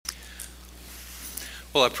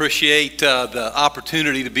Well, I appreciate the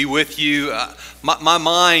opportunity to be with you. My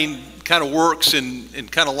mind kind of works in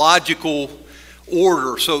kind of logical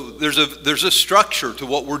order, so there's a structure to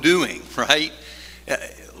what we're doing, right?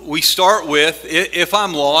 We start with, if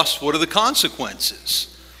I'm lost, what are the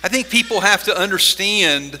consequences? I think people have to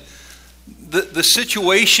understand the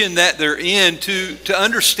situation that they're in to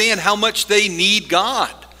understand how much they need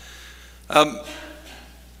God.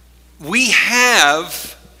 We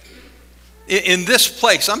have, in this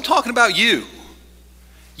place, I'm talking about you.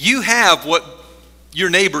 You have what your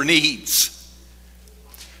neighbor needs.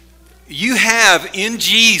 You have in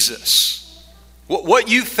Jesus, what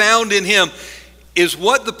you found in Him is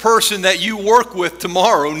what the person that you work with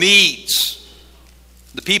tomorrow needs.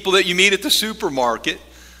 The people that you meet at the supermarket,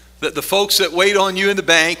 the folks that wait on you in the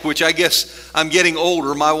bank, which I guess I'm getting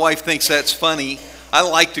older. My wife thinks that's funny. I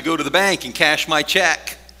like to go to the bank and cash my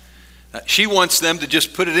check. She wants them to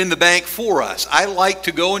just put it in the bank for us. I like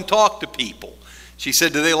to go and talk to people. She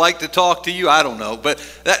said, do they like to talk to you? I don't know, but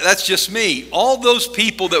that's just me. All those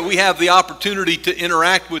people that we have the opportunity to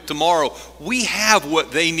interact with tomorrow, we have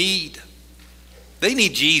what they need. They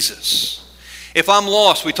need Jesus. If I'm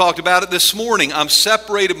lost, we talked about it this morning. I'm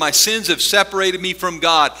separated. My sins have separated me from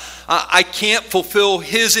God. I can't fulfill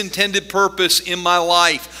His intended purpose in my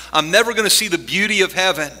life. I'm never going to see the beauty of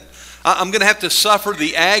heaven. I'm going to have to suffer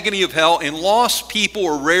the agony of hell, and lost people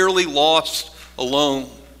are rarely lost alone.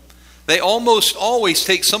 They almost always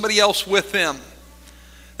take somebody else with them.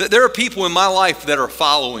 There are people in my life that are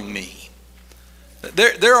following me.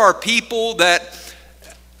 There are people that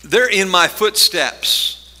they're in my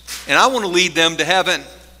footsteps, and I want to lead them to heaven.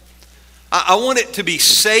 I want it to be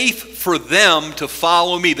safe for them to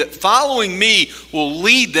follow me, that following me will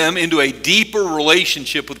lead them into a deeper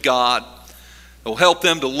relationship with God. It will help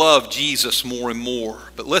them to love Jesus more and more.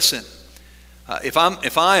 But listen, if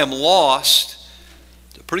I am lost,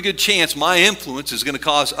 a pretty good chance my influence is going to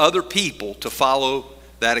cause other people to follow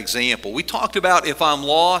that example. We talked about if I'm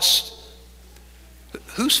lost,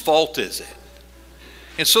 whose fault is it?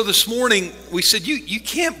 And so this morning we said you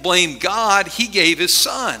can't blame God. He gave His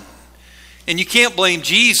Son. And you can't blame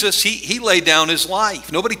Jesus. He laid down His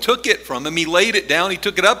life. Nobody took it from Him. He laid it down. He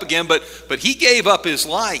took it up again, but He gave up His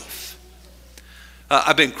life.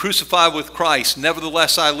 I've been crucified with Christ.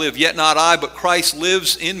 Nevertheless, I live. Yet not I, but Christ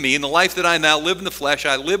lives in me. In the life that I now live in the flesh,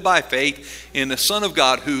 I live by faith in the Son of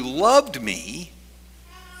God who loved me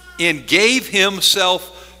and gave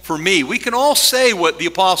Himself for me. We can all say what the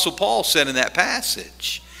Apostle Paul said in that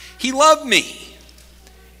passage. He loved me.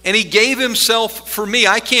 And He gave Himself for me.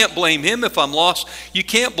 I can't blame Him if I'm lost. You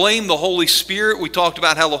can't blame the Holy Spirit. We talked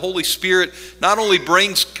about how the Holy Spirit not only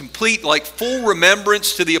brings complete, full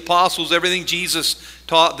remembrance to the apostles, everything Jesus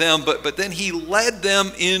taught them, but then He led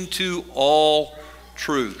them into all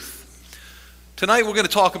truth. Tonight we're going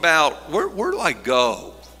to talk about where do I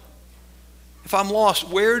go? If I'm lost,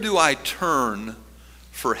 where do I turn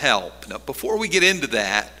for help? Now, before we get into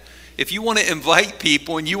that, if you want to invite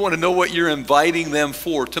people and you want to know what you're inviting them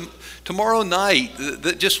for, tomorrow night,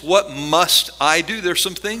 just what must I do? There's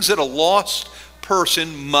some things that a lost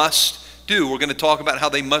person must do. We're going to talk about how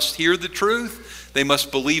they must hear the truth. They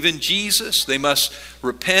must believe in Jesus. They must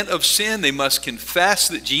repent of sin. They must confess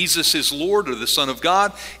that Jesus is Lord or the Son of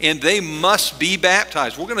God. And they must be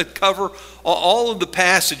baptized. We're going to cover all of the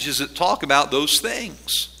passages that talk about those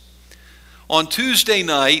things. On Tuesday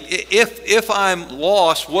night, if I'm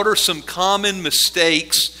lost, what are some common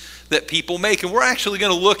mistakes that people make? And we're actually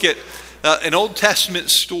going to look at an Old Testament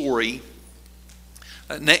story,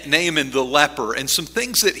 Naaman the leper, and some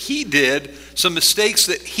things that he did, some mistakes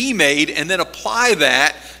that he made, and then apply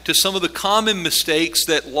that to some of the common mistakes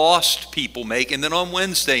that lost people make. And then on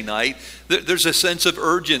Wednesday night, there's a sense of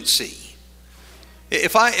urgency.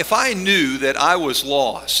 If I knew that I was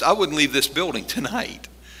lost, I wouldn't leave this building tonight.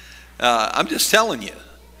 I'm just telling you.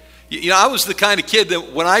 You know, I was the kind of kid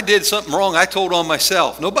that when I did something wrong, I told on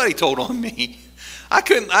myself. Nobody told on me. I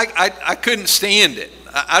couldn't stand it.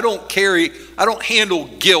 I don't handle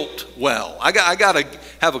guilt well. I got to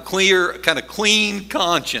have a clear, kind of clean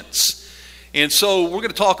conscience. And so we're going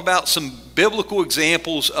to talk about some biblical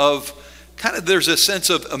examples of kind of there's a sense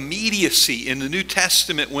of immediacy in the New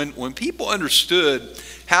Testament when people understood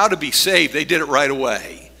how to be saved, they did it right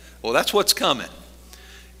away. Well, that's what's coming.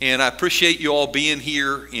 And I appreciate you all being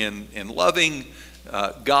here and loving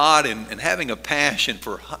God and having a passion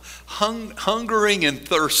for hungering and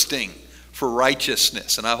thirsting for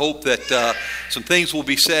righteousness. And I hope that some things will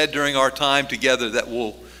be said during our time together that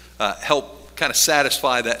will help kind of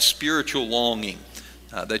satisfy that spiritual longing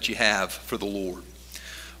that you have for the Lord.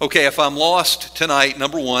 Okay, if I'm lost tonight,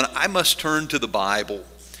 number one, I must turn to the Bible.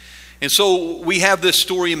 And so we have this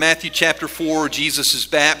story in Matthew chapter 4. Jesus is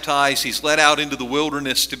baptized. He's led out into the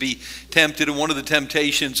wilderness to be tempted. And one of the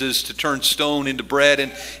temptations is to turn stone into bread.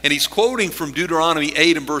 And he's quoting from Deuteronomy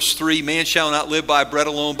 8 and verse 3, "Man shall not live by bread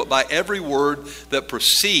alone, but by every word that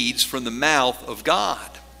proceeds from the mouth of God."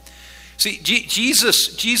 See,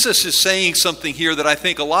 Jesus is saying something here that I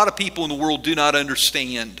think a lot of people in the world do not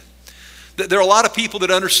understand. There are a lot of people that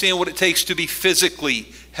understand what it takes to be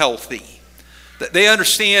physically healthy. They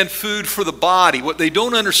understand food for the body. What they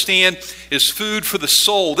don't understand is food for the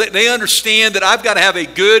soul. They understand that I've got to have a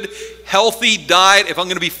good, healthy diet if I'm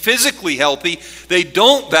going to be physically healthy. They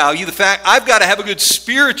don't value the fact I've got to have a good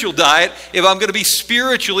spiritual diet if I'm going to be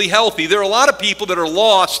spiritually healthy. There are a lot of people that are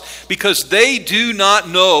lost because they do not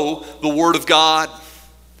know the Word of God.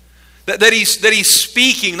 That he's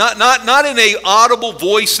speaking, not in an audible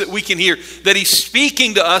voice that we can hear, that he's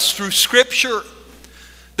speaking to us through Scripture.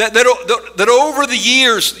 That over the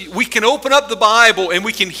years, we can open up the Bible and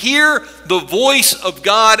we can hear the voice of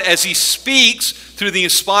God as He speaks through the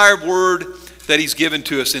inspired Word that He's given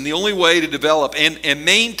to us. And the only way to develop and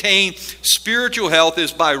maintain spiritual health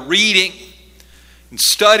is by reading and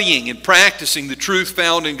studying and practicing the truth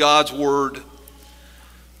found in God's Word.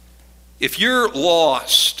 If you're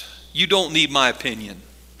lost, you don't need my opinion.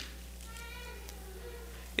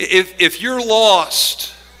 If you're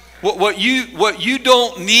lost, what you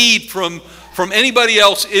don't need from anybody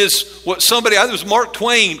else is what somebody, I think it was Mark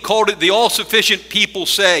Twain, called it the all-sufficient people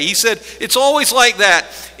say. He said, it's always like that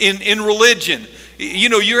in religion. You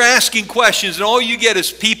know, you're asking questions and all you get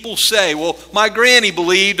is people say. Well, my granny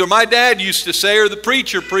believed, or my dad used to say, or the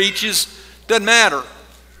preacher preaches. Doesn't matter.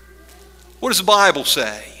 What does the Bible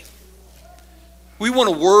say? We want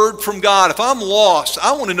a word from God. If I'm lost,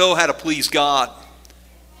 I want to know how to please God.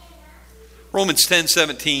 Romans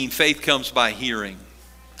 10:17, faith comes by hearing.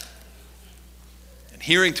 And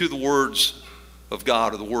hearing through the words of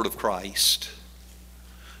God or the word of Christ.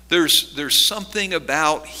 There's something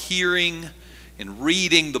about hearing and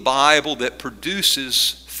reading the Bible that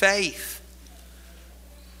produces faith.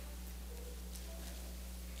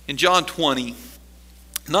 In John 20,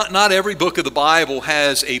 not every book of the Bible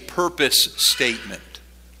has a purpose statement.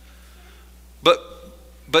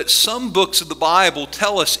 But some books of the Bible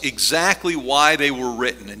tell us exactly why they were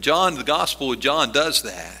written. And the Gospel of John does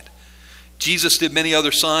that. Jesus did many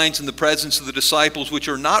other signs in the presence of the disciples which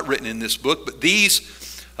are not written in this book, but these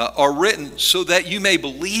are written so that you may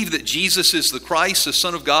believe that Jesus is the Christ, the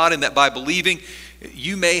Son of God, and that by believing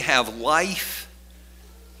you may have life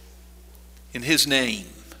in His name.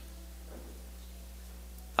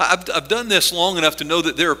 I've done this long enough to know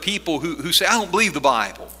that there are people who say, I don't believe the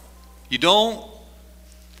Bible. You don't?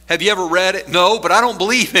 Have you ever read it? No, but I don't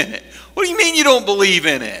believe in it. What do you mean you don't believe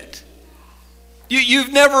in it?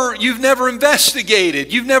 You've never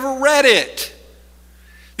investigated. You've never read it.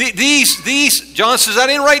 These, John says, I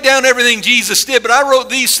didn't write down everything Jesus did, but I wrote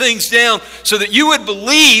these things down so that you would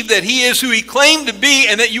believe that He is who He claimed to be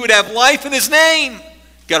and that you would have life in His name.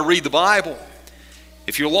 You've got to read the Bible.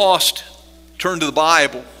 If you're lost, turn to the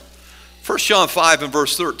Bible. 1 John 5 and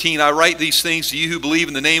verse 13, I write these things to you who believe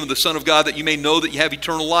in the name of the Son of God, that you may know that you have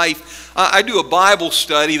eternal life. I do a Bible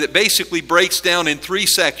study that basically breaks down in 3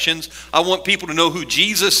 sections. I want people to know who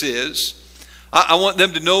Jesus is. I want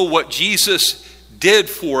them to know what Jesus did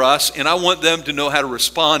for us, and I want them to know how to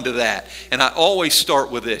respond to that. And I always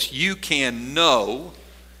start with this. You can know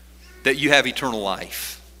that you have eternal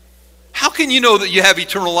life. How can you know that you have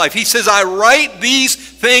eternal life? He says, I write these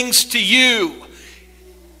things to you.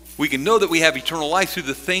 We can know that we have eternal life through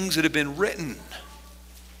the things that have been written.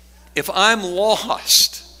 If I'm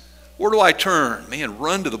lost, where do I turn? Man,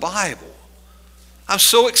 run to the Bible. I'm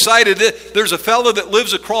so excited. There's a fellow that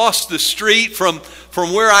lives across the street from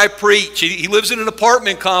where I preach. He lives in an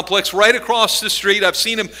apartment complex right across the street. I've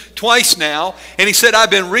seen him twice now. And he said,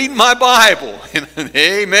 I've been reading my Bible. And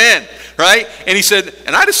amen. Right? And he said,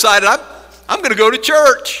 and I decided I'm going to go to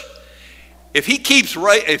church. If he keeps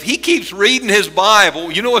reading his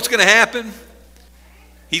Bible, you know what's going to happen?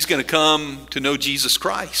 He's going to come to know Jesus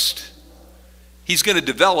Christ. He's going to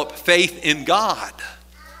develop faith in God.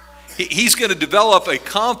 He's going to develop a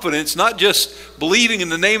confidence, not just believing in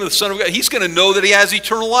the name of the Son of God. He's going to know that he has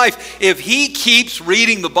eternal life. If he keeps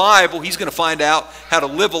reading the Bible, he's going to find out how to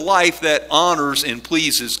live a life that honors and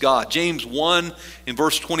pleases God. James 1 in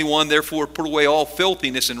verse 21, therefore put away all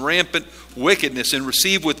filthiness and rampant wickedness and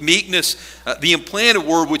receive with meekness the implanted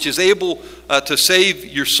word which is able to save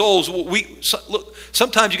your souls. Look,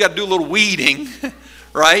 sometimes you got to do a little weeding,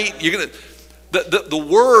 right? The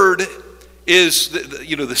word is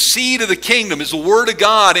the seed of the kingdom is the Word of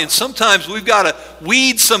God, and sometimes we've got to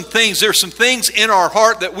weed some things. There's some things in our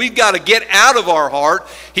heart that we've got to get out of our heart.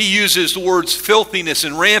 He uses the words filthiness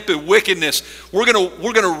and rampant wickedness. We're going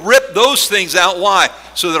to rip those things out. Why?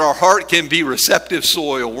 So that our heart can be receptive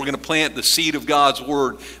soil. We're going to plant the seed of God's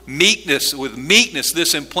Word. Meekness, with meekness,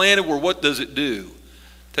 this implanted word, what does it do?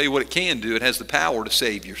 I'll tell you what it can do. It has the power to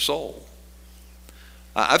save your soul.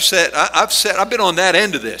 I've been on that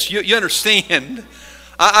end of this. You understand?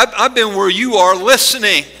 I've been where you are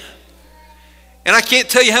listening. And I can't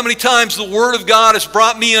tell you how many times the Word of God has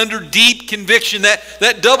brought me under deep conviction,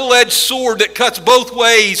 that double-edged sword that cuts both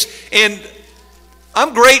ways. And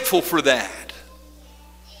I'm grateful for that.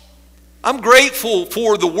 I'm grateful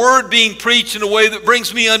for the Word being preached in a way that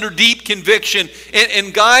brings me under deep conviction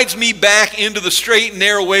and guides me back into the straight and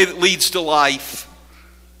narrow way that leads to life.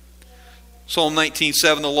 Psalm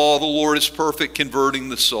 19:7, the law of the Lord is perfect, converting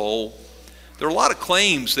the soul. There are a lot of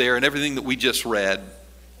claims there in everything that we just read.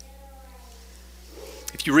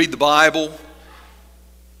 If you read the Bible,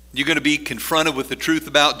 you're going to be confronted with the truth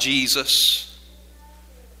about Jesus.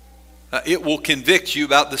 It will convict you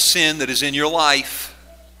about the sin that is in your life.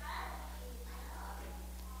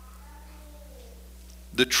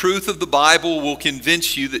 The truth of the Bible will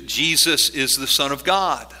convince you that Jesus is the Son of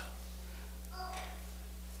God,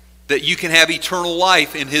 that you can have eternal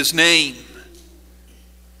life in His name.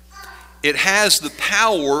 It has the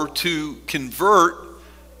power to convert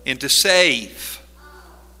and to save.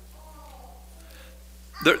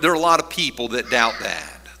 There are a lot of people that doubt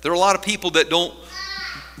that. There are a lot of people that don't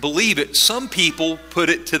believe it. Some people put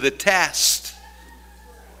it to the test.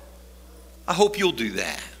 I hope you'll do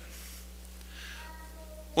that.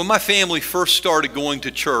 When my family first started going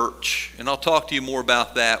to church, and I'll talk to you more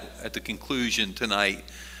about that at the conclusion tonight,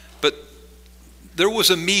 but there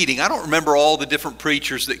was a meeting. I don't remember all the different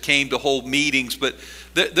preachers that came to hold meetings, but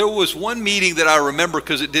there was one meeting that I remember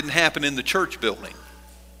because it didn't happen in the church building.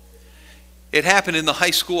 It happened in the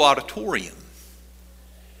high school auditorium.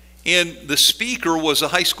 And the speaker was a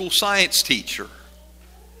high school science teacher.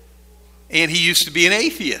 And he used to be an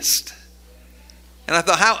atheist. And I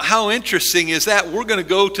thought, how interesting is that? We're going to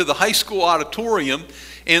go to the high school auditorium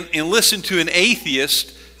and listen to an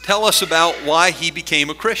atheist tell us about why he became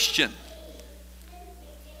a Christian.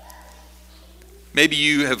 Maybe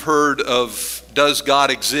you have heard of Does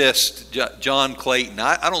God Exist? John Clayton.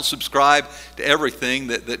 I don't subscribe to everything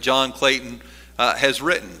that John Clayton has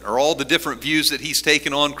written or all the different views that he's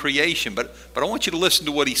taken on creation. But I want you to listen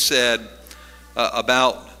to what he said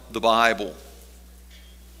about the Bible.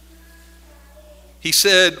 He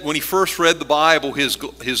said when he first read the Bible, his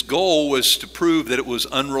goal was to prove that it was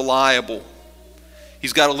unreliable.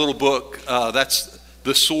 He's got a little book, that's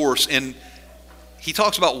The Source, and he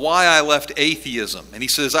talks about why I left atheism. And he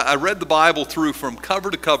says, I read the Bible through from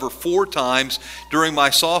cover to cover 4 times during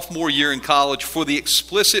my sophomore year in college for the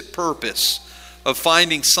explicit purpose of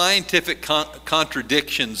finding scientific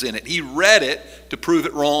contradictions in it. He read it to prove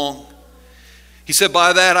it wrong. He said,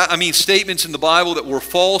 by that, I mean statements in the Bible that were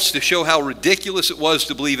false to show how ridiculous it was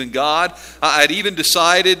to believe in God. I'd even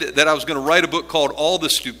decided that I was going to write a book called All the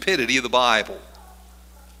Stupidity of the Bible.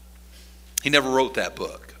 He never wrote that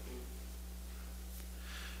book.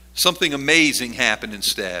 Something amazing happened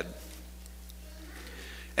instead.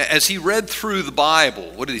 As he read through the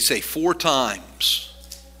Bible, what did he say, 4 times?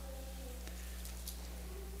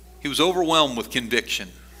 He was overwhelmed with conviction.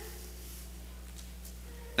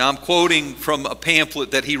 Now I'm quoting from a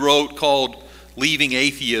pamphlet that he wrote called Leaving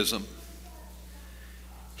Atheism.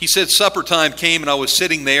 He said, supper time came and I was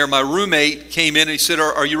sitting there. My roommate came in and he said,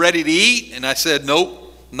 are you ready to eat? And I said,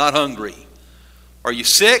 nope, I'm not hungry. Are you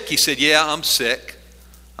sick? He said, yeah, I'm sick.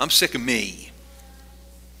 I'm sick of me.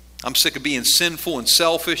 I'm sick of being sinful and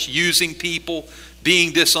selfish, using people,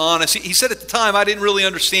 being dishonest. He said at the time, I didn't really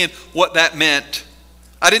understand what that meant.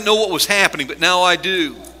 I didn't know what was happening, but now I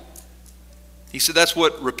do. He said that's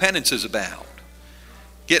what repentance is about.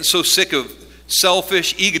 Getting so sick of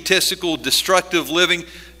selfish, egotistical, destructive living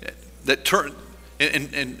that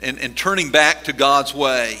turning back to God's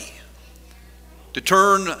way. To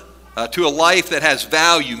turn to a life that has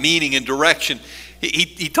value, meaning, and direction.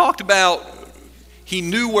 He talked about, he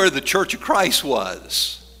knew where the Church of Christ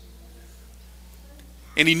was.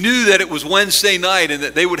 And he knew that it was Wednesday night and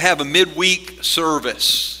that they would have a midweek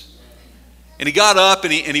service. And he got up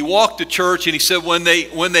and he walked to church and he said when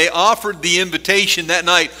they offered the invitation that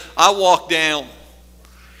night, I walked down.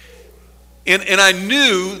 And I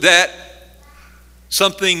knew that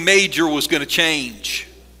something major was going to change.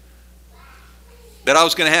 That I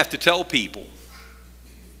was going to have to tell people,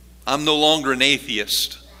 I'm no longer an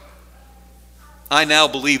atheist. I now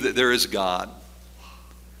believe that there is a God.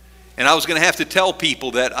 And I was going to have to tell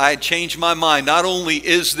people that I had changed my mind. Not only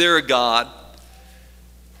is there a God,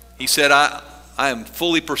 he said, I am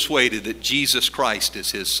fully persuaded that Jesus Christ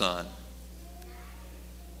is his son.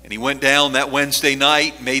 And he went down that Wednesday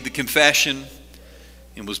night, made the confession,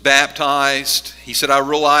 and was baptized. He said, I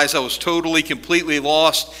realized I was totally, completely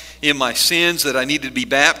lost in my sins, that I needed to be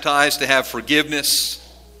baptized to have forgiveness.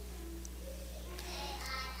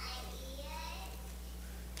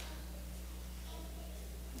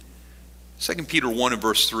 Second Peter 1 and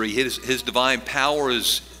verse 3, his divine power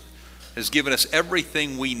has given us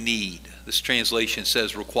everything we need. This translation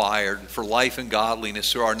says required for life and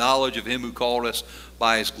godliness through our knowledge of him who called us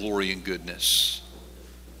by his glory and goodness.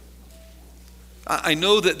 I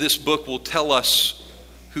know that this book will tell us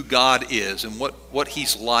who God is and what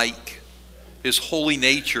he's like, his holy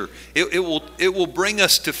nature. It will bring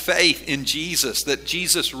us to faith in Jesus, that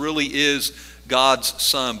Jesus really is God's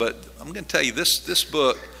son. But I'm going to tell you, this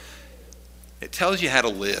book, it tells you how to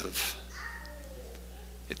live.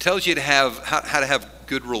 It tells you how to have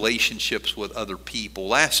good relationships with other people.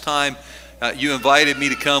 Last time you invited me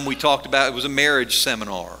to come, we talked about, it was a marriage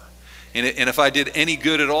seminar. And if I did any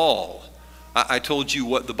good at all, I told you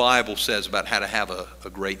what the Bible says about how to have a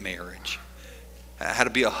great marriage. How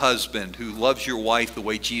to be a husband who loves your wife the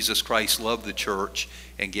way Jesus Christ loved the church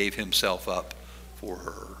and gave himself up for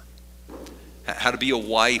her. How to be a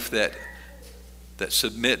wife that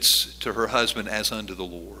submits to her husband as unto the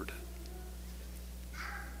Lord.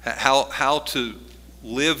 How to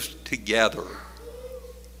live together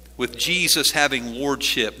with Jesus having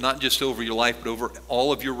lordship, not just over your life, but over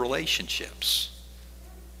all of your relationships.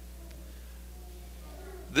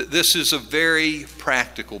 This is a very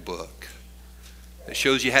practical book. It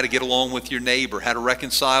shows you how to get along with your neighbor, how to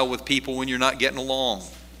reconcile with people when you're not getting along,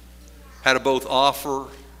 how to both offer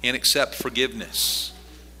and accept forgiveness,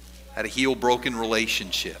 how to heal broken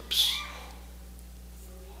relationships.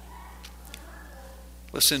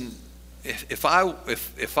 Listen, if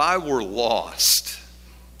I were lost,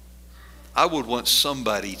 I would want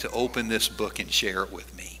somebody to open this book and share it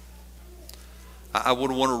with me. I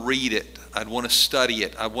would want to read it. I'd want to study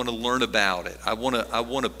it. I want to learn about it. I want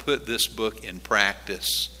to put this book in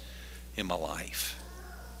practice in my life.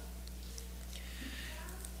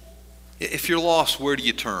 If you're lost, where do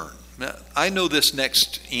you turn? Now, I know this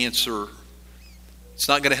next answer, it's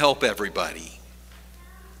not going to help everybody.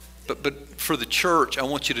 But for the church, I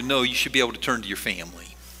want you to know you should be able to turn to your family.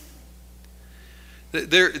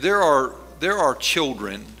 There are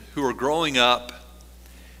children who are growing up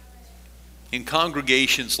in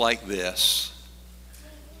congregations like this,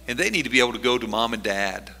 and they need to be able to go to mom and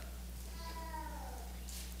dad.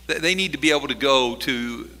 They need to be able to go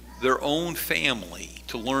to their own family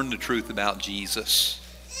to learn the truth about Jesus.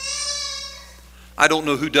 I don't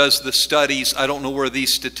know who does the studies. I don't know where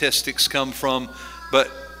these statistics come from,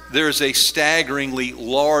 but there's a staggeringly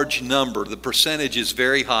large number, the percentage is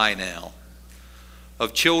very high now,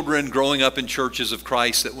 of children growing up in churches of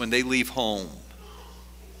Christ that when they leave home,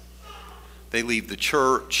 they leave the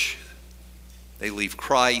church, they leave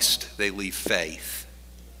Christ, they leave faith.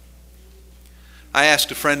 I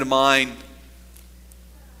asked a friend of mine,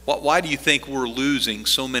 why do you think we're losing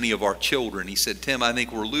so many of our children? He said, Tim, I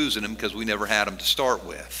think we're losing them because we never had them to start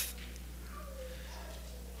with.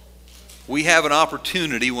 We have an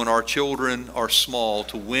opportunity when our children are small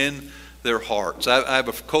to win their hearts. I have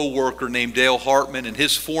a co-worker named Dale Hartman, and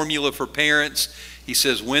his formula for parents, he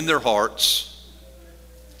says, win their hearts,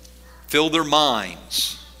 fill their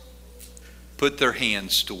minds, put their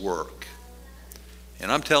hands to work.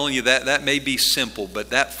 And I'm telling you that may be simple,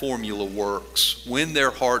 but that formula works. Win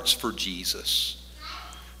their hearts for Jesus.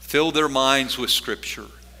 Fill their minds with Scripture.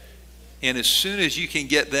 And as soon as you can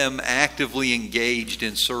get them actively engaged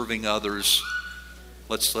in serving others,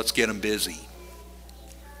 let's get them busy.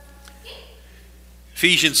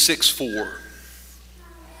 Ephesians 6:4.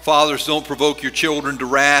 Fathers, don't provoke your children to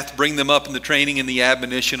wrath. Bring them up in the training and the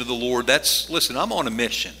admonition of the Lord. Listen, I'm on a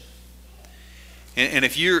mission. And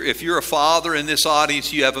if you're a father in this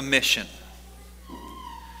audience, you have a mission.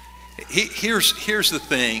 Here's the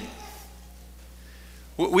thing.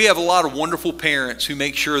 We have a lot of wonderful parents who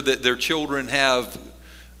make sure that their children have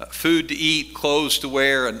food to eat, clothes to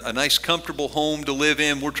wear, a nice comfortable home to live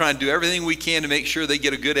in. We're trying to do everything we can to make sure they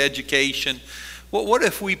get a good education. Well, what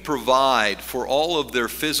if we provide for all of their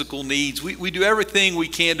physical needs? We do everything we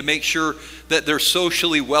can to make sure that they're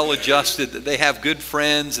socially well adjusted, that they have good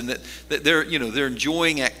friends, and that they're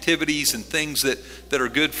enjoying activities and things that are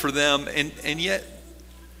good for them. And yet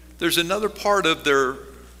there's another part of their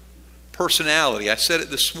personality. I said it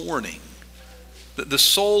this morning. The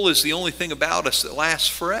soul is the only thing about us that lasts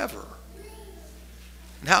forever.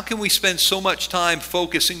 And how can we spend so much time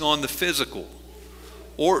focusing on the physical,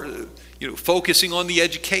 or focusing on the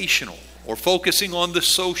educational, or focusing on the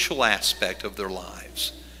social aspect of their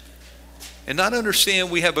lives, and not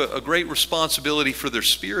understand we have a great responsibility for their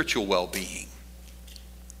spiritual well-being?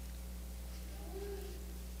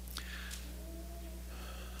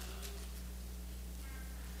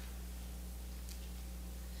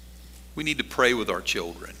 We need to pray with our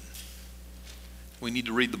children. We need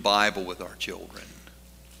to read the Bible with our children.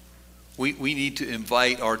 We need to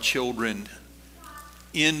invite our children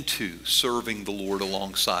into serving the Lord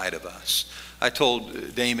alongside of us. I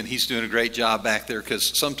told Damon he's doing a great job back there,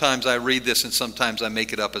 because sometimes I read this and sometimes I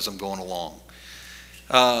make it up as I'm going along.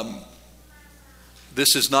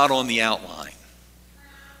 This is not on the outline.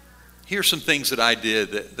 Here's some things that I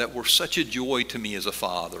did that were such a joy to me as a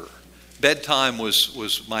father. Bedtime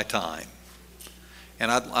was my time.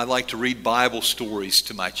 And I like to read Bible stories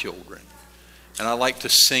to my children. And I like to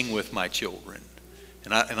sing with my children.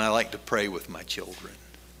 And I like to pray with my children.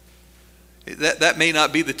 That may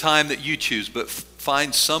not be the time that you choose, but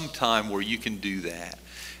find some time where you can do that.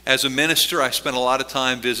 As a minister, I spent a lot of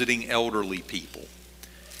time visiting elderly people.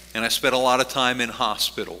 And I spent a lot of time in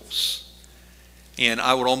hospitals. And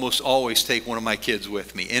I would almost always take one of my kids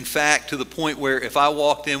with me. In fact, to the point where if I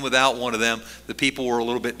walked in without one of them, the people were a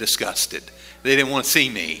little bit disgusted. They didn't want to see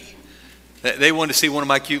me. They wanted to see one of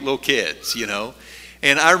my cute little kids,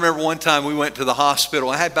 And I remember one time we went to the hospital.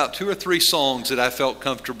 I had about 2 or 3 songs that I felt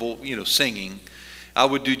comfortable, singing. I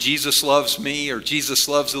would do Jesus Loves Me, or Jesus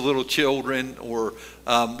Loves the Little Children, or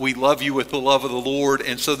We Love You with the Love of the Lord.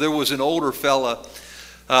 And so there was an older fella,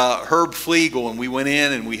 Herb Flegel, and we went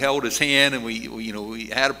in and we held his hand, and we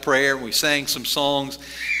had a prayer and we sang some songs.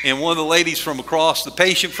 And one of the ladies from across, the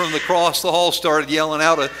patient from across the hall, started yelling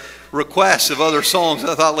out a request of other songs.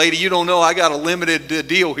 I thought, lady, you don't know I got a limited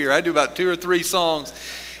deal here. I do about 2 or 3 songs.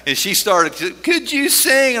 And she started to, could you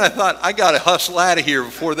sing? And I thought, I got to hustle out of here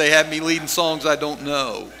before they have me leading songs I don't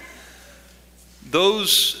know.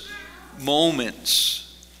 Those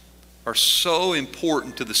moments are so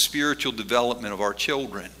important to the spiritual development of our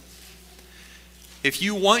children. If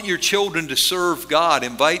you want your children to serve God,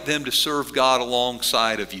 invite them to serve God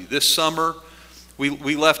alongside of you. This summer,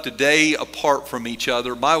 we left a day apart from each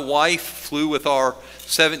other. My wife flew with our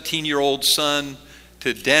 17-year-old son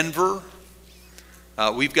to Denver.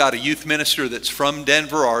 We've got a youth minister that's from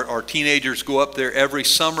Denver. Our teenagers go up there every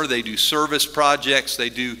summer. They do service projects.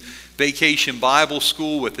 They do vacation Bible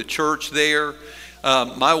school with the church there.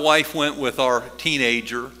 My wife went with our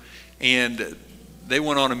teenager, and they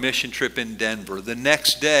went on a mission trip in Denver. The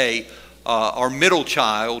next day, our middle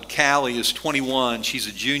child, Callie, is 21. She's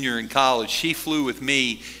a junior in college. She flew with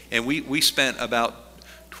me, and we spent about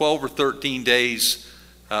 12 or 13 days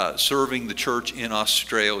serving the church in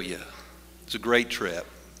Australia. It's a great trip.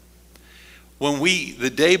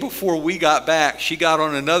 The day before we got back, she got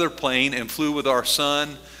on another plane and flew with our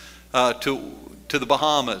son to the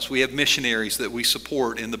Bahamas. We have missionaries that we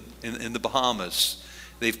support in the Bahamas.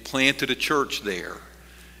 They've planted a church there.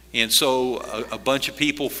 And so a bunch of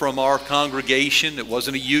people from our congregation, it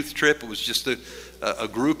wasn't a youth trip, it was just a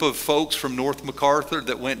group of folks from North MacArthur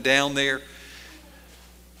that went down there.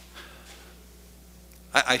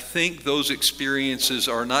 I think those experiences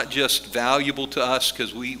are not just valuable to us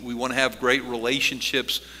because we want to have great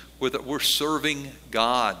relationships with it. We're serving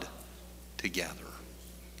God together.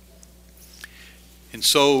 And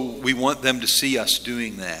so we want them to see us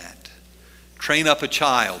doing that. Train up a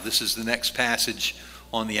child. This is the next passage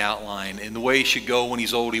on the outline. And the way he should go when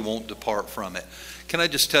he's old, he won't depart from it. Can I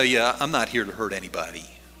just tell you, I'm not here to hurt anybody.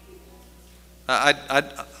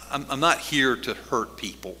 I'm not here to hurt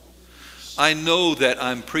people. I know that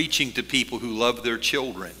I'm preaching to people who love their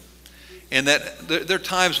children. And that there are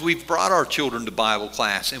times we've brought our children to Bible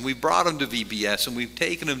class, and we've brought them to VBS, and we've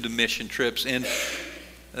taken them to mission trips, and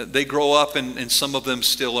they grow up, and some of them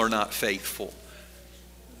still are not faithful.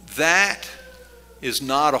 That is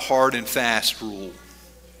not a hard and fast rule.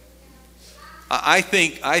 I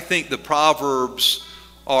think the Proverbs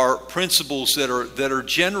are principles that are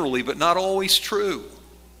generally, but not always true.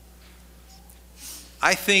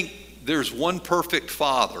 I think there's one perfect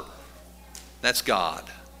father. That's God.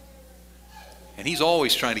 And he's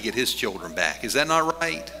always trying to get his children back. Is that not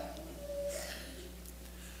right?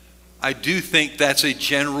 I do think that's a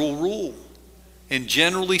general rule. And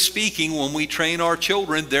generally speaking, when we train our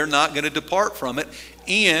children, they're not going to depart from it.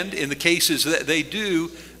 And in the cases that they do,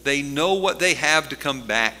 they know what they have to come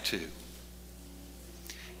back to.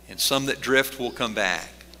 And some that drift will come back.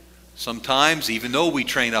 Sometimes, even though we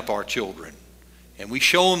train up our children, And we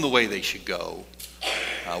show them the way they should go.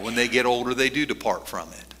 When they get older, they do depart from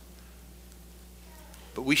it.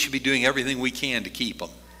 But we should be doing everything we can to keep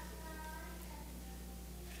them.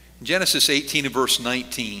 In Genesis 18 and verse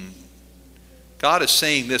 19, God is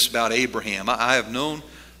saying this about Abraham. I have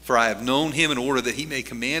known him in order that he may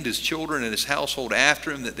command his children and his household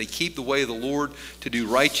after him, that they keep the way of the Lord to do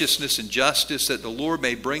righteousness and justice, that the Lord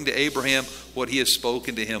may bring to Abraham what he has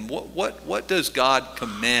spoken to him. What does God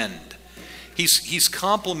commend? He's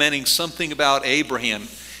complimenting something about Abraham.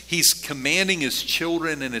 He's commanding his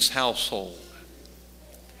children and his household.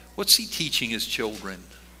 What's he teaching his children?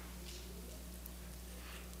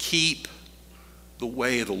 Keep the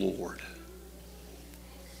way of the Lord.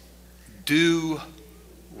 Do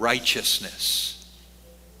righteousness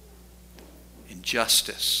and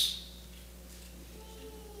justice.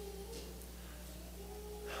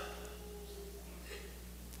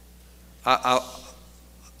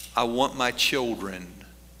 I want my children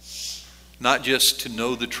not just to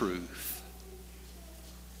know the truth.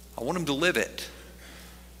 I want them to live it.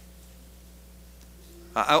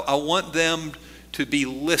 I want them to be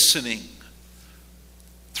listening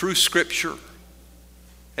through Scripture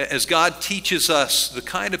as God teaches us the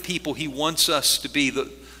kind of people He wants us to be,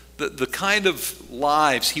 the kind of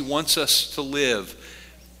lives He wants us to live.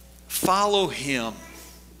 Follow Him.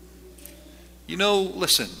 You know,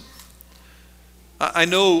 listen, I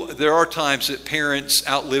know there are times that parents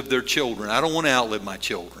outlive their children. I don't want to outlive my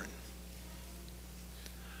children.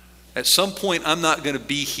 At some point, I'm not going to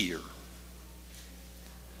be here.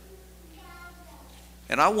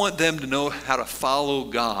 And I want them to know how to follow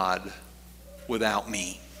God without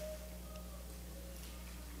me.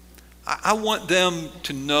 I want them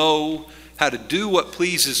to know how to do what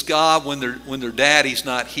pleases God when their daddy's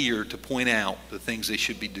not here to point out the things they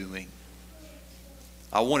should be doing.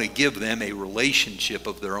 I want to give them a relationship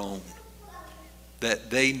of their own, that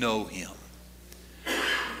they know Him.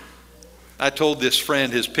 I told this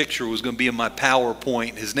friend his picture was going to be in my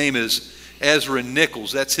PowerPoint. His name is Ezra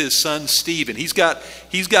Nichols. That's his son Stephen. He's got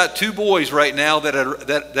two boys right now that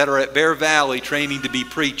are at Bear Valley training to be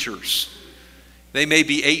preachers. They may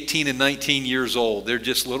be 18 and 19 years old. They're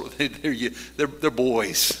just little. They're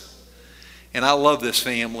boys, and I love this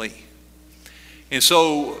family. And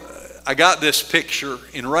so I got this picture,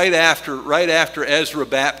 and right after Ezra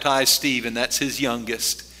baptized Stephen, that's his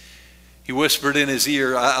youngest, he whispered in his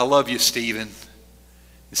ear, "I love you, Stephen."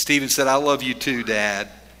 And Stephen said, "I love you too, Dad."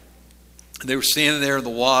 And they were standing there in the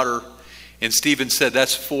water, and Stephen said,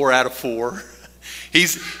 "That's 4 out of 4.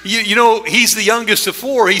 He's the youngest of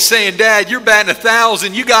 4. He's saying, "Dad, you're batting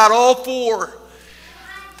 1,000. You got all 4."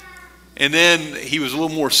 And then he was a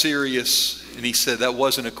little more serious, and he said, "That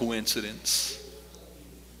wasn't a coincidence."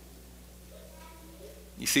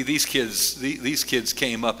 You see, these kids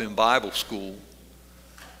came up in Bible school.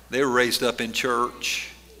 They were raised up in church.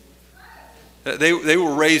 They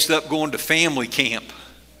were raised up going to family camp.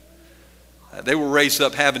 They were raised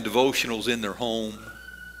up having devotionals in their home.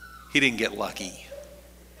 He didn't get lucky.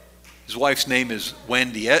 His wife's name is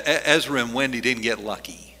Wendy. Ezra and Wendy didn't get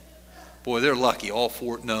lucky. Boy, they're lucky. All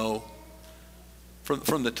 4, no.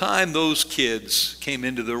 From the time those kids came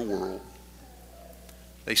into their world,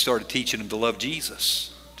 they started teaching them to love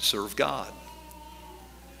Jesus, to serve God.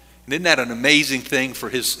 And isn't that an amazing thing for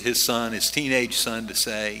his son, his teenage son, to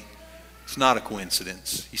say? It's not a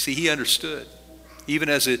coincidence. You see, he understood. Even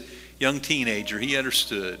as a young teenager, he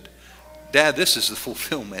understood. Dad, this is the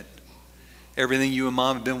fulfillment. Everything you and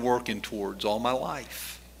Mom have been working towards all my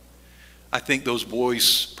life. I think those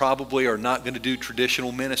boys probably are not going to do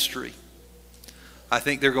traditional ministry. I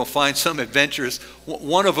think they're going to find some adventurous.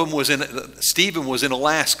 One of them Stephen was in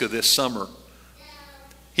Alaska this summer.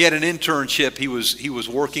 He had an internship. He was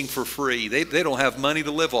working for free. They don't have money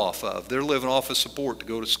to live off of. They're living off of support to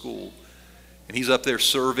go to school. And he's up there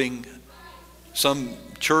serving some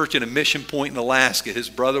church in a mission point in Alaska. His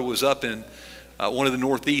brother was up in one of the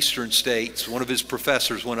northeastern states. One of his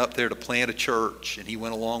professors went up there to plant a church, and he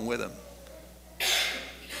went along with him.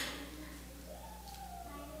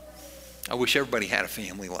 I wish everybody had a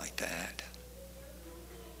family like that.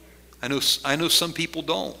 I know some people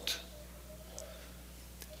don't.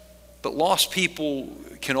 But lost people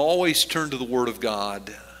can always turn to the Word of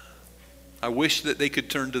God. I wish that they could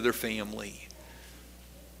turn to their family.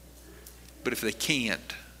 But if they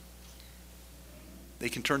can't, they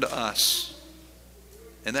can turn to us.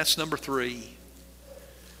 And that's number 3.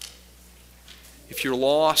 If you're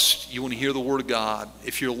lost, you want to hear the Word of God.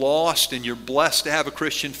 If you're lost and you're blessed to have a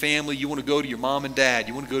Christian family, you want to go to your mom and dad.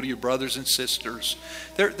 You want to go to your brothers and sisters.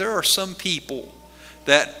 There are some people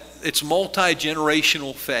that it's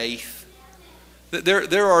multi-generational faith.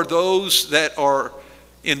 There are those that are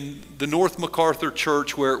in the North MacArthur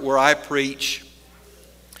Church where I preach.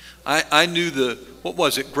 I knew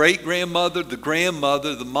great-grandmother, the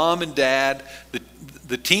grandmother, the mom and dad,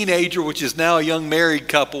 the teenager, which is now a young married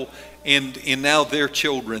couple, and now their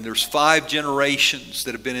children. There's 5 generations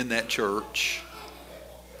that have been in that church.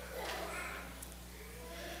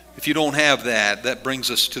 If you don't have that, that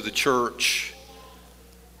brings us to the church.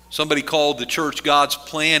 Somebody called the church God's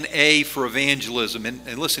plan A for evangelism.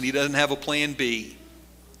 And listen, he doesn't have a plan B.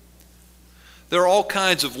 There are all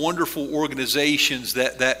kinds of wonderful organizations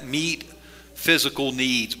that meet physical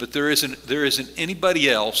needs, but there isn't anybody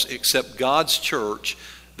else except God's church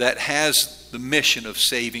that has the mission of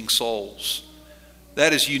saving souls.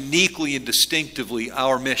 That is uniquely and distinctively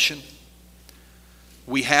our mission.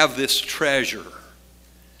 We have this treasure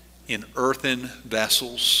in earthen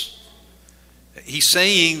vessels. He's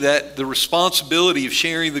saying that the responsibility of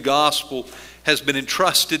sharing the gospel has been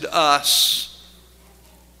entrusted to us.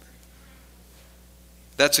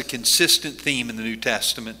 That's a consistent theme in the New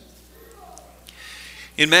Testament.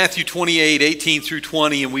 In Matthew 28, 18 through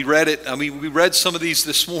 20, and we read it. We read some of these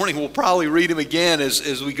this morning. We'll probably read them again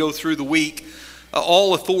as we go through the week.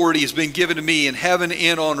 All authority has been given to me in heaven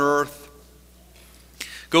and on earth.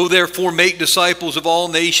 Go therefore, make disciples of all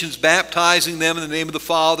nations, baptizing them in the name of the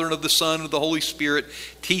Father and of the Son and of the Holy Spirit,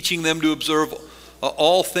 teaching them to observe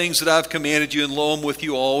all things that I've commanded you, and lo, I'm with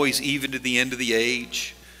you always, even to the end of the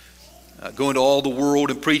age. Go into all the world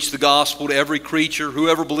and preach the gospel to every creature.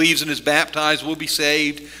 Whoever believes and is baptized will be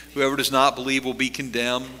saved. Whoever does not believe will be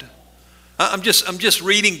condemned. I'm just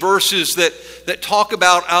reading verses that talk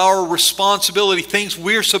about our responsibility, things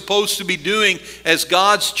we're supposed to be doing as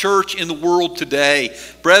God's church in the world today.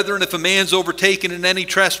 Brethren, if a man's overtaken in any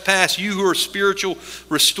trespass, you who are spiritual,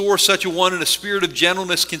 restore such a one in a spirit of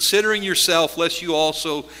gentleness, considering yourself, lest you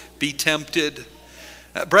also be tempted.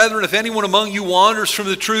 Brethren, if anyone among you wanders from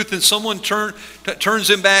the truth and someone turns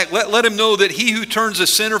him back, let him know that he who turns a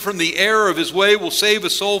sinner from the error of his way will save a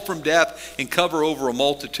soul from death and cover over a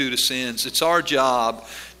multitude of sins. It's our job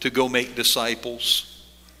to go make disciples.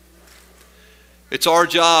 It's our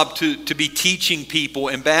job to be teaching people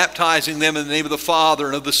and baptizing them in the name of the Father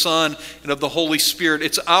and of the Son and of the Holy Spirit.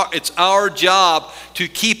 It's our job to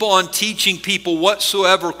keep on teaching people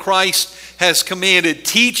whatsoever Christ has commanded.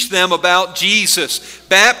 Teach them about Jesus.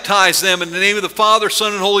 Baptize them in the name of the Father,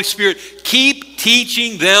 Son, and Holy Spirit. Keep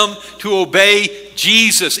teaching them to obey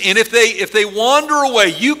Jesus. And if they wander away,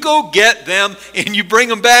 you go get them and you bring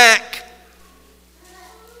them back.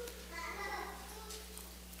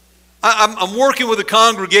 I'm working with a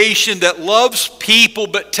congregation that loves people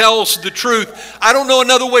but tells the truth. I don't know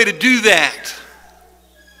another way to do that.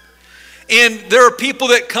 And there are people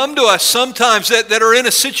that come to us sometimes that are in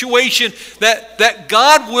a situation that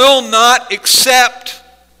God will not accept.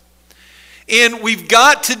 And we've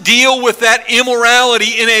got to deal with that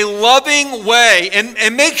immorality in a loving way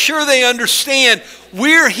and make sure they understand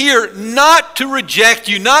we're here not to reject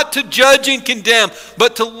you, not to judge and condemn,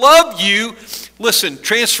 but to love you. Listen,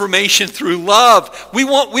 transformation through love. We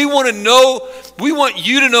want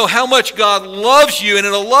you to know how much God loves you, and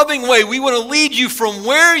in a loving way, we want to lead you from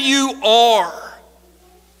where you are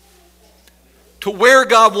to where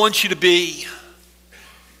God wants you to be.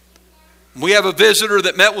 We have a visitor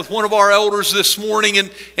that met with one of our elders this morning,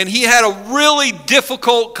 and he had a really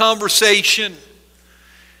difficult conversation.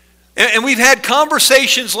 And we've had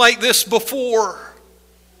conversations like this before.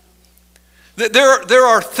 There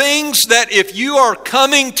are things that if you are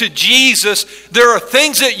coming to Jesus, there are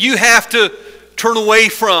things that you have to turn away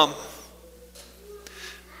from.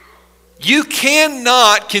 You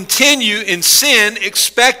cannot continue in sin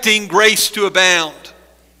expecting grace to abound.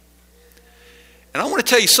 And I want to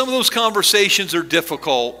tell you, some of those conversations are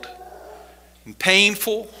difficult and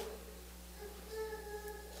painful.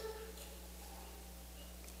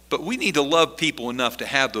 But we need to love people enough to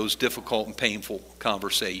have those difficult and painful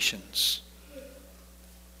conversations.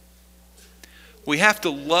 We have to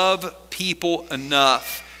love people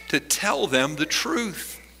enough to tell them the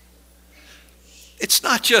truth. It's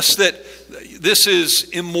not just that this is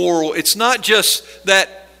immoral. It's not just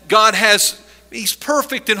that He's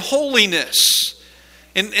perfect in holiness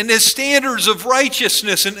and His standards of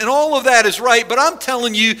righteousness and all of that is right. But I'm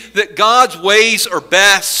telling you that God's ways are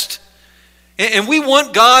best. And we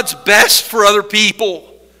want God's best for other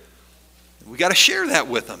people. We got to share that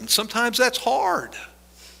with them. And sometimes that's hard.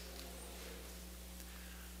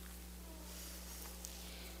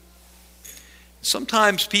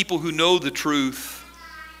 Sometimes people who know the truth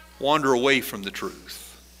wander away from the truth.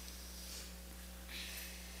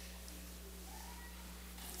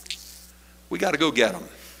 We got to go get them.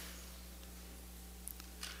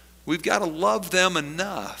 We've got to love them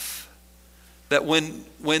enough that when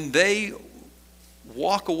they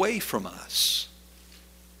walk away from us,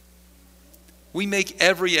 we make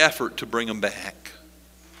every effort to bring them back.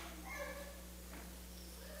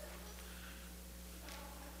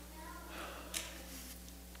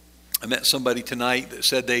 I met somebody tonight that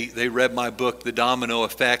said they read my book, The Domino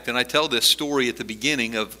Effect, and I tell this story at the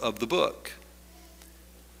beginning of the book.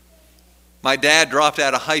 My dad dropped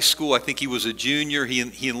out of high school. I think he was a junior.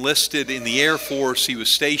 He enlisted in the Air Force. He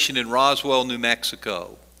was stationed in Roswell, New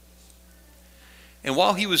Mexico. And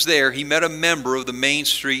while he was there, he met a member of the Main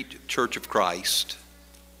Street Church of Christ.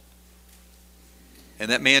 And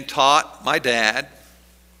that man taught my dad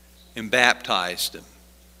and baptized him.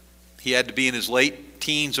 He had to be in his late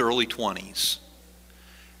teens, early 20s.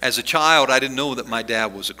 As a child, I didn't know that my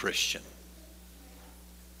dad was a Christian.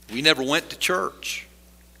 We never went to church.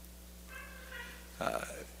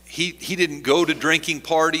 He didn't go to drinking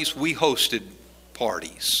parties. We hosted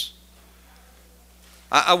parties.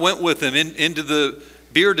 I went with him into the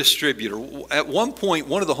beer distributor. At one point,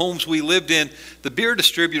 one of the homes we lived in, the beer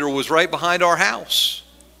distributor was right behind our house.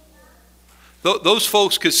 Those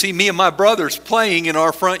folks could see me and my brothers playing in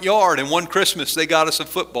our front yard, and one Christmas they got us a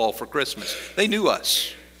football for Christmas. They knew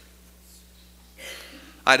us.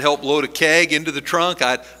 I'd help load a keg into the trunk.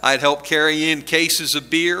 I'd help carry in cases of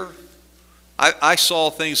beer. I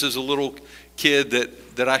saw things as a little kid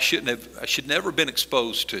that I should never have been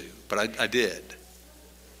exposed to, but I did.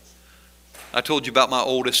 I told you about my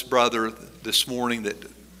oldest brother this morning that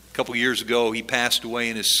a couple years ago he passed away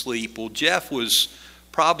in his sleep. Well, Jeff was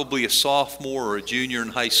probably a sophomore or a junior in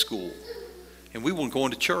high school, and we weren't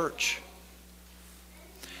going to church.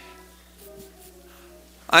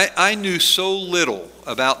 I knew so little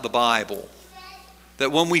about the Bible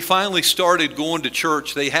that when we finally started going to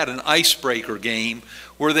church, they had an icebreaker game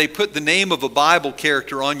where they put the name of a Bible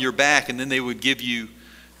character on your back, and then they would give you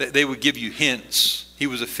hints. He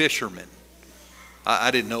was a fisherman.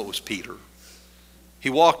 I didn't know it was Peter. He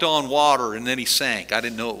walked on water and then he sank. I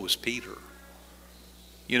didn't know it was Peter.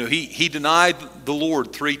 You know, he denied the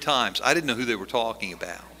Lord 3 times. I didn't know who they were talking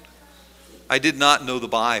about. I did not know the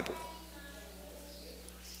Bible.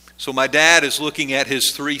 So my dad is looking at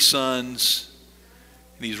his 3 sons,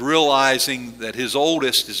 and he's realizing that his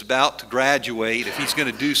oldest is about to graduate. If he's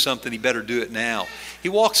going to do something, he better do it now. He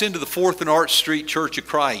walks into the 4th and Arch Street Church of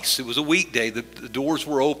Christ. It was a weekday. The doors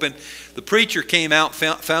were open. The preacher came out,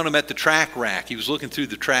 found him at the track rack. He was looking through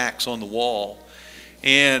the tracks on the wall.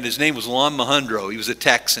 And his name was Lon Mahundro. He was a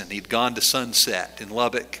Texan. He'd gone to Sunset in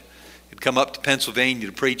Lubbock. He'd come up to Pennsylvania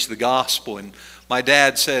to preach the gospel. And my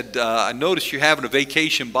dad said, I noticed you're having a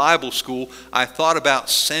vacation Bible school. I thought about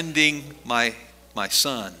sending my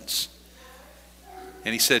sons.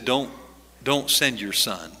 And he said, don't send your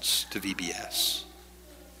sons to VBS.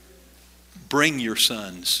 Bring your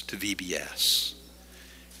sons to VBS.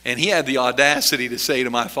 And he had the audacity to say to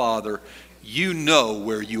my father, you know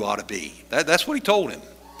where you ought to be. That's what he told him.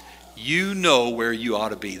 You know where you ought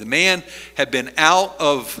to be. The man had been out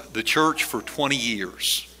of the church for 20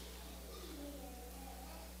 years.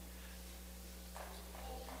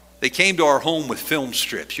 They came to our home with film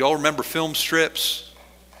strips. You all remember film strips?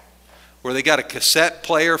 Where they got a cassette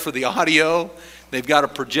player for the audio. They've got a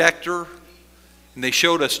projector. And they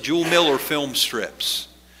showed us Jewel Miller film strips.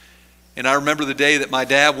 And I remember the day that my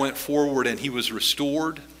dad went forward and he was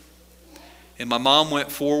restored. And my mom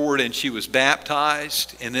went forward and she was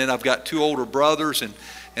baptized. And then I've got 2 older brothers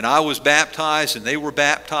and I was baptized and they were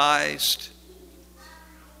baptized.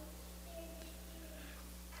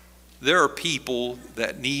 There are people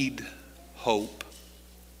that need hope.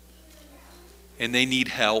 And they need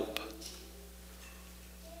help.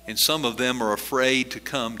 And some of them are afraid to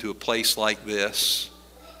come to a place like this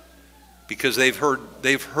because they've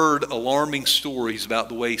heard alarming stories about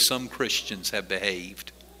the way some Christians have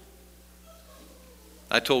behaved.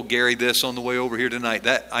 I told Gary this on the way over here tonight.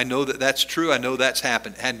 That I know that's true. I know that's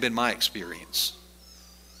happened. It hadn't been my experience.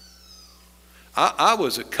 I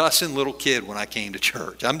was a cussing little kid when I came to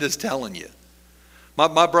church. I'm just telling you.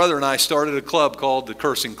 My brother and I started a club called the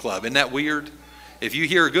Cursing Club. Isn't that weird? If you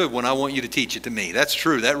hear a good one, I want you to teach it to me. That's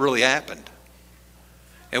true. That really happened.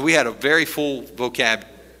 And we had a very full vocabulary.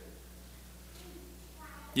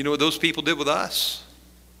 You know what those people did with us?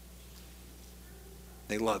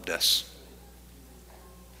 They loved us.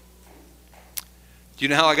 Do you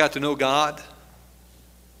know how I got to know God?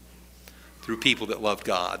 Through people that loved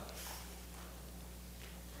God.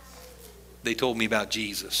 They told me about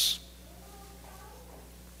Jesus.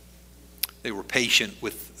 They were patient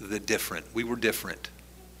with the different. We were different.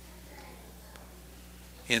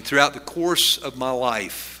 And throughout the course of my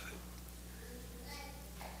life,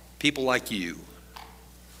 People like you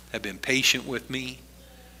have been patient with me,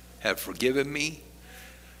 have forgiven me,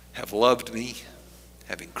 have loved me,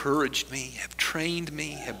 have encouraged me, have trained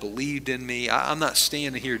me, have believed in me. I'm not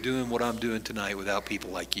standing here doing what I'm doing tonight without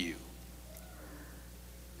people like you.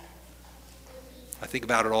 I think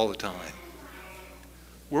about it all the time.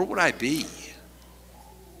 Where would I be?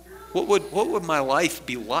 What would my life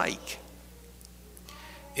be like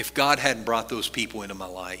if God hadn't brought those people into my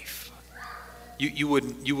life? You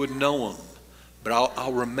wouldn't know them, but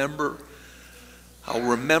I'll remember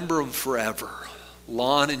them forever.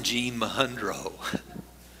 Lon and Jean Mahundro,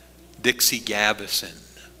 Dixie Gavison,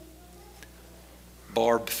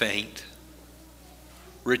 Barb Faint,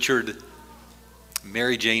 Richard,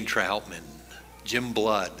 Mary Jane Troutman, Jim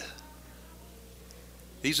Blood.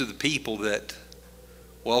 These are the people that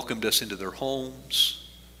welcomed us into their homes,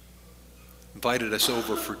 invited us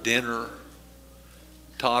over for dinner,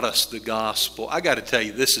 taught us the gospel. I got to tell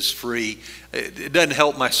you, this is free. It doesn't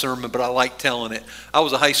help my sermon, but I like telling it. I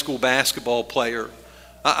was a high school basketball player.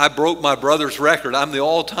 I broke my brother's record. I'm the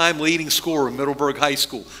all-time leading scorer in Middleburg High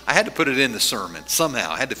School. I had to put it in the sermon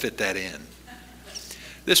somehow. I had to fit that in.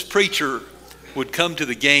 This preacher would come to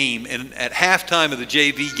the game, and at halftime of the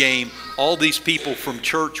JV game, all these people from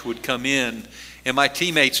church would come in, and my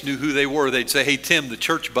teammates knew who they were. They'd say, "Hey, Tim, the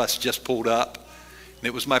church bus just pulled up." And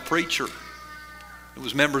it was my preacher. It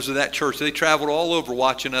was members of that church. They traveled all over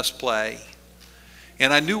watching us play.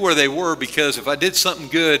 And I knew where they were because if I did something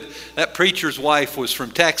good, that preacher's wife was from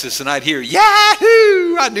Texas, and I'd hear,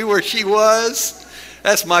 "Yahoo!" I knew where she was.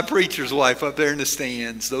 That's my preacher's wife up there in the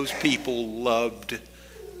stands. Those people loved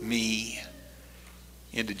me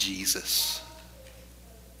into Jesus.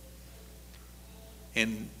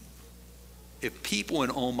 And if people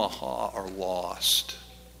in Omaha are lost,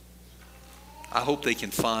 I hope they can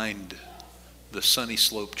find the Sunny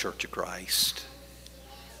Slope Church of Christ.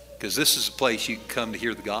 Because this is a place you can come to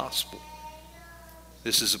hear the gospel.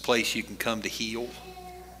 This is a place you can come to heal.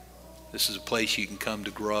 This is a place you can come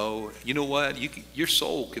to grow. You know what? Your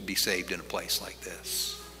soul could be saved in a place like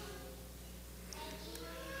this.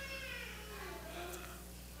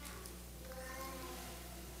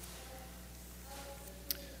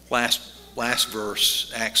 Last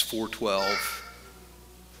verse, Acts 4:12.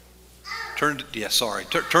 Turn to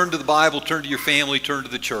the Bible, turn to your family, turn to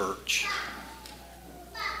the church.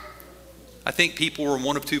 I think people are in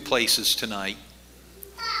one of two places tonight.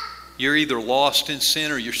 You're either lost in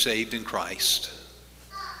sin or you're saved in Christ.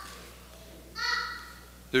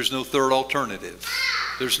 There's no third alternative.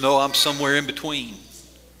 There's no I'm somewhere in between.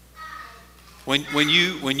 When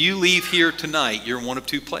you leave here tonight, you're in one of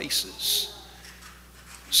two places.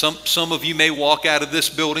 Some of you may walk out of this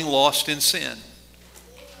building lost in sin.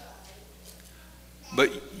 But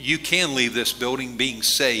you can leave this building being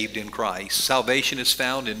saved in Christ. Salvation is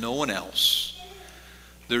found in no one else.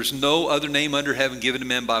 There's no other name under heaven given to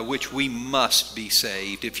men by which we must be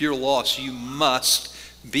saved. If you're lost, you must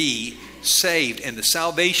be saved. And the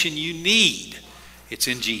salvation you need, it's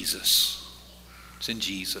in Jesus. It's in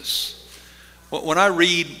Jesus. When I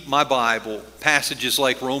read my Bible, passages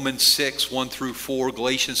like Romans 6, 1 through 4,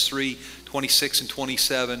 Galatians 3, 26 and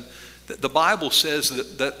 27, the Bible says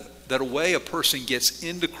that a way a person gets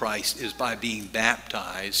into Christ is by being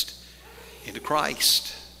baptized into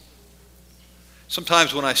Christ.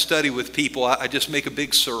 Sometimes when I study with people, I just make a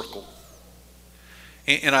big circle.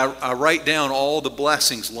 And I write down all the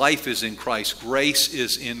blessings. Life is in Christ. Grace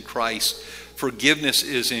is in Christ. Forgiveness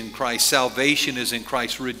is in Christ. Salvation is in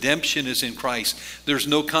Christ. Redemption is in Christ. There's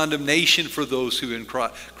no condemnation for those who are in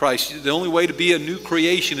Christ. The only way to be a new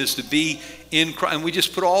creation is to be in Christ. And we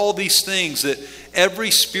just put all these things that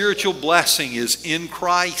every spiritual blessing is in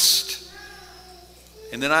Christ.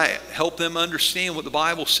 And then I help them understand what the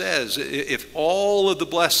Bible says. If all of the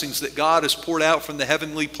blessings that God has poured out from the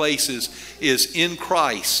heavenly places is in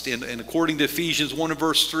Christ, and according to Ephesians 1 and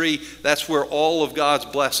verse 3, that's where all of God's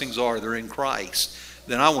blessings are. They're in Christ.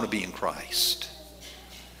 Then I want to be in Christ.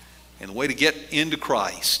 And the way to get into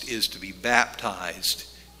Christ is to be baptized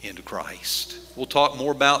into Christ. We'll talk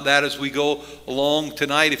more about that as we go along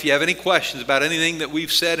tonight. If you have any questions about anything that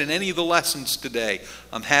we've said in any of the lessons today,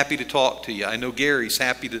 I'm happy to talk to you. I know Gary's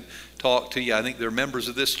happy to talk to you. I think they're members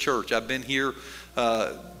of this church. I've been here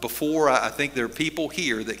before. I think there are people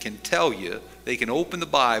here that can tell you, they can open the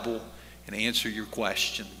Bible and answer your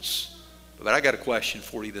questions. But I got a question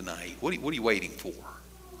for you tonight. What are you waiting for?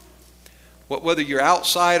 Whether you're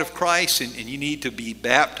outside of Christ and you need to be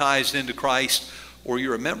baptized into Christ, or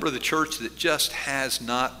you're a member of the church that just has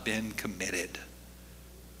not been committed,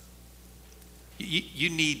 you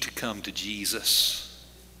need to come to Jesus.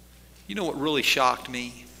 You know what really shocked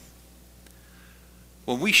me?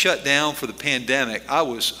 When we shut down for the pandemic, I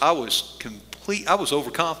was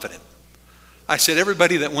overconfident. I said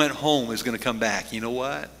everybody that went home is going to come back. You know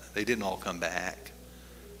what? They didn't all come back.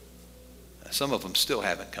 Some of them still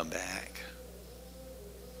haven't come back.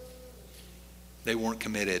 They weren't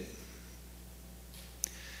committed.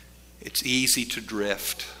 It's easy to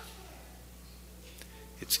drift.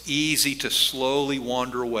 It's easy to slowly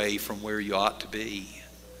wander away from where you ought to be.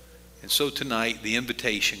 And so tonight, the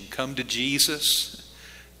invitation, come to Jesus,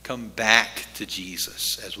 come back to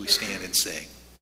Jesus as we stand and sing.